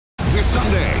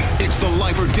Sunday, it's the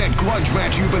life or debt grudge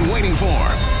match you've been waiting for.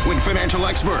 With financial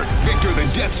expert Victor the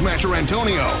Debt Smasher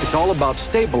Antonio. It's all about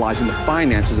stabilizing the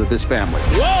finances of this family.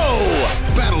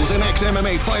 Whoa! Battles an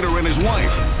ex-MMA fighter and his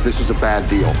wife. This is a bad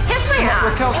deal. Kiss my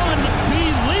ass.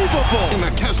 Unbelievable! In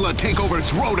the Tesla Takeover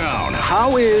Throwdown.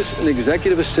 How is an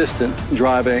executive assistant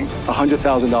driving a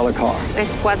 $100,000 car?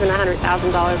 It wasn't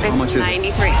 $100,000. It's much is it?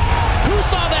 93. Who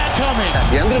saw that coming? At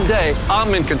the end of the day,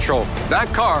 I'm in control. That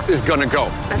car is gonna go.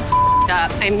 That's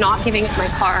up. I'm not giving up my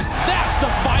car. That's the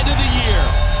fight of the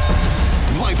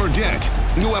year. Life or Debt.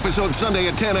 New episode Sunday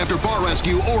at 10 after Bar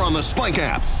Rescue or on the Spike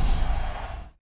app.